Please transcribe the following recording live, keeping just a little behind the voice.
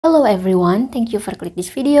Hello everyone, thank you for clicking this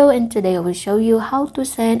video, and today I will show you how to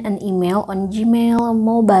send an email on Gmail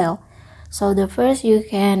mobile. So the first, you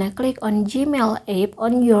can click on Gmail app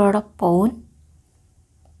on your phone,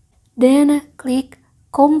 then click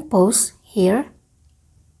Compose here.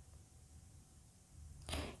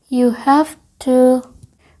 You have to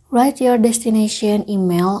write your destination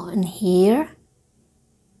email in here.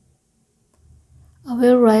 I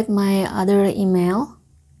will write my other email.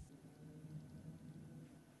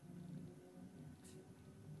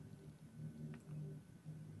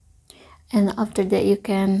 And after that, you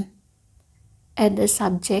can add the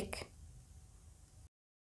subject.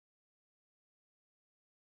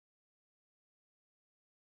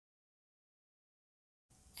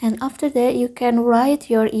 And after that, you can write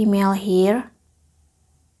your email here.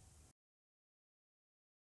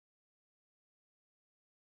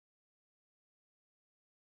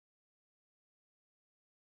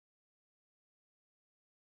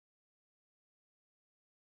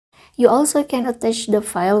 You also can attach the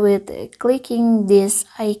file with clicking this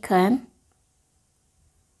icon.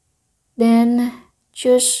 Then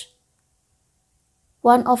choose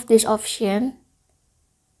one of these options.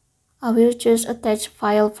 I will choose attach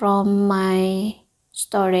file from my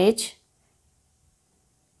storage.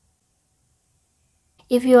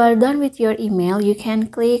 If you are done with your email, you can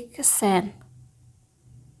click send.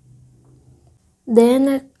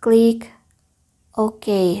 Then click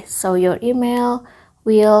OK. So your email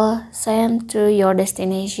will send to your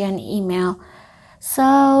destination email.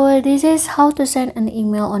 So this is how to send an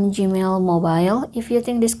email on Gmail mobile. If you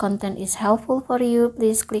think this content is helpful for you,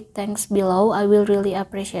 please click thanks below. I will really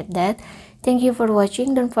appreciate that. Thank you for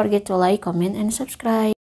watching. Don't forget to like, comment, and subscribe.